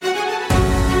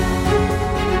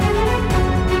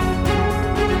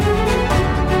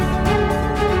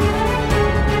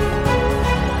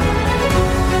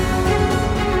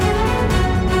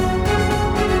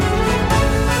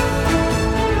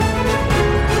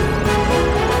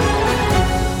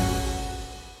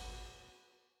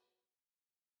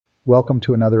Welcome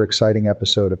to another exciting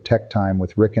episode of Tech Time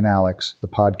with Rick and Alex, the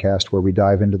podcast where we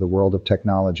dive into the world of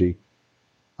technology.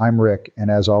 I'm Rick, and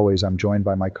as always, I'm joined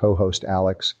by my co-host,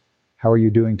 Alex. How are you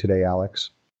doing today,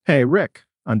 Alex? Hey, Rick,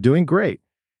 I'm doing great.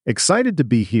 Excited to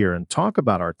be here and talk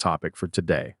about our topic for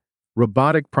today,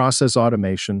 robotic process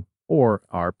automation, or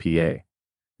RPA.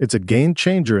 It's a game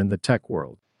changer in the tech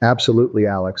world. Absolutely,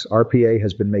 Alex. RPA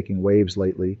has been making waves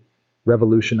lately,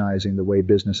 revolutionizing the way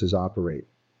businesses operate.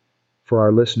 For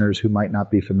our listeners who might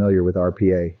not be familiar with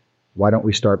RPA, why don't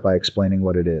we start by explaining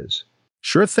what it is?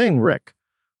 Sure thing, Rick.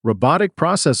 Robotic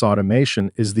process automation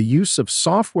is the use of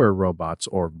software robots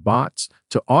or bots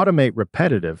to automate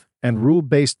repetitive and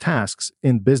rule-based tasks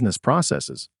in business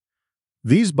processes.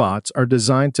 These bots are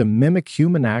designed to mimic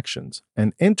human actions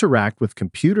and interact with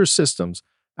computer systems,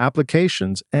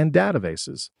 applications, and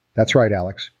databases. That's right,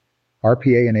 Alex.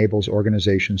 RPA enables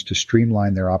organizations to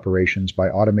streamline their operations by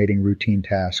automating routine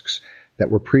tasks that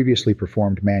were previously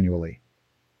performed manually.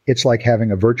 It's like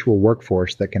having a virtual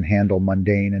workforce that can handle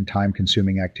mundane and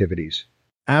time-consuming activities.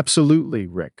 Absolutely,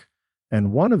 Rick.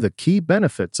 And one of the key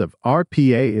benefits of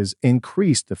RPA is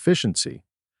increased efficiency.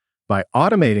 By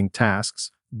automating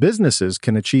tasks, businesses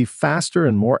can achieve faster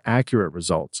and more accurate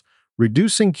results,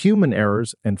 reducing human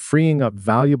errors and freeing up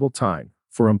valuable time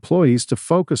for employees to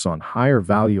focus on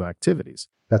higher-value activities.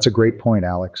 That's a great point,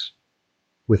 Alex.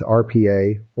 With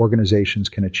RPA, organizations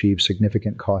can achieve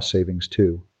significant cost savings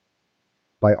too.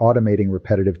 By automating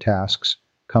repetitive tasks,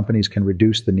 companies can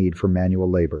reduce the need for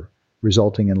manual labor,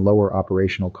 resulting in lower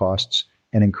operational costs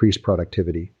and increased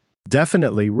productivity.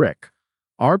 Definitely, Rick.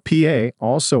 RPA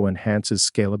also enhances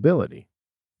scalability.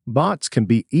 Bots can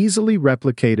be easily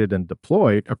replicated and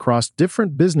deployed across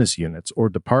different business units or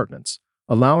departments,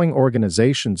 allowing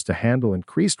organizations to handle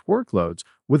increased workloads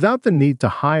without the need to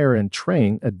hire and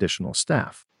train additional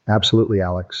staff. Absolutely,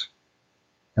 Alex.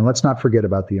 And let's not forget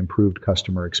about the improved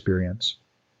customer experience.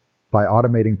 By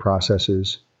automating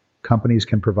processes, companies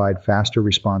can provide faster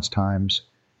response times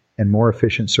and more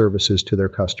efficient services to their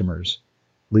customers,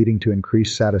 leading to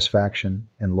increased satisfaction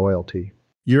and loyalty.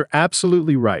 You're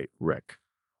absolutely right, Rick.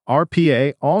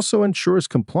 RPA also ensures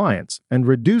compliance and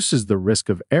reduces the risk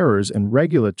of errors in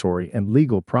regulatory and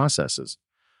legal processes.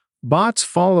 Bots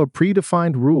follow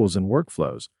predefined rules and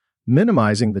workflows,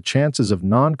 minimizing the chances of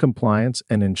non-compliance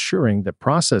and ensuring that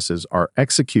processes are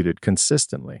executed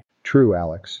consistently. True,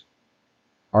 Alex.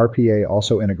 RPA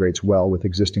also integrates well with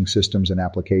existing systems and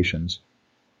applications,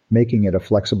 making it a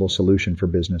flexible solution for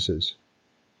businesses.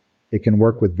 It can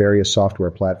work with various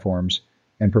software platforms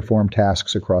and perform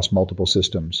tasks across multiple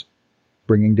systems,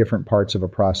 bringing different parts of a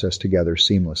process together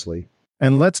seamlessly.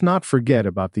 And let's not forget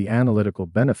about the analytical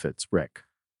benefits, Rick.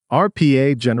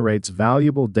 RPA generates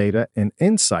valuable data and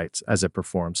insights as it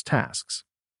performs tasks.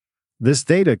 This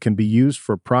data can be used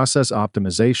for process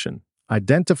optimization,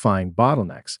 identifying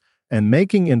bottlenecks, and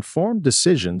making informed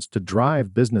decisions to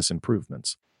drive business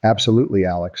improvements. Absolutely,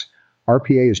 Alex.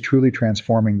 RPA is truly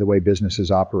transforming the way businesses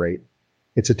operate.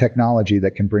 It's a technology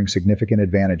that can bring significant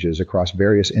advantages across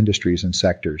various industries and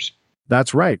sectors.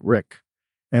 That's right, Rick.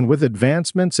 And with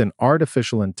advancements in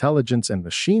artificial intelligence and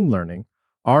machine learning,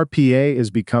 RPA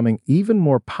is becoming even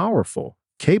more powerful,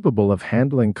 capable of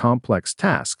handling complex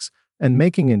tasks and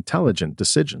making intelligent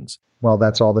decisions. Well,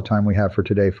 that's all the time we have for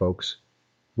today, folks.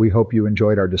 We hope you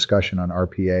enjoyed our discussion on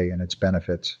RPA and its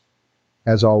benefits.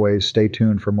 As always, stay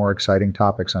tuned for more exciting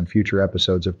topics on future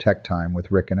episodes of Tech Time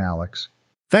with Rick and Alex.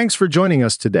 Thanks for joining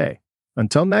us today.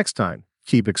 Until next time,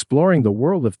 keep exploring the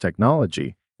world of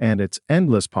technology and its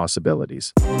endless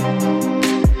possibilities.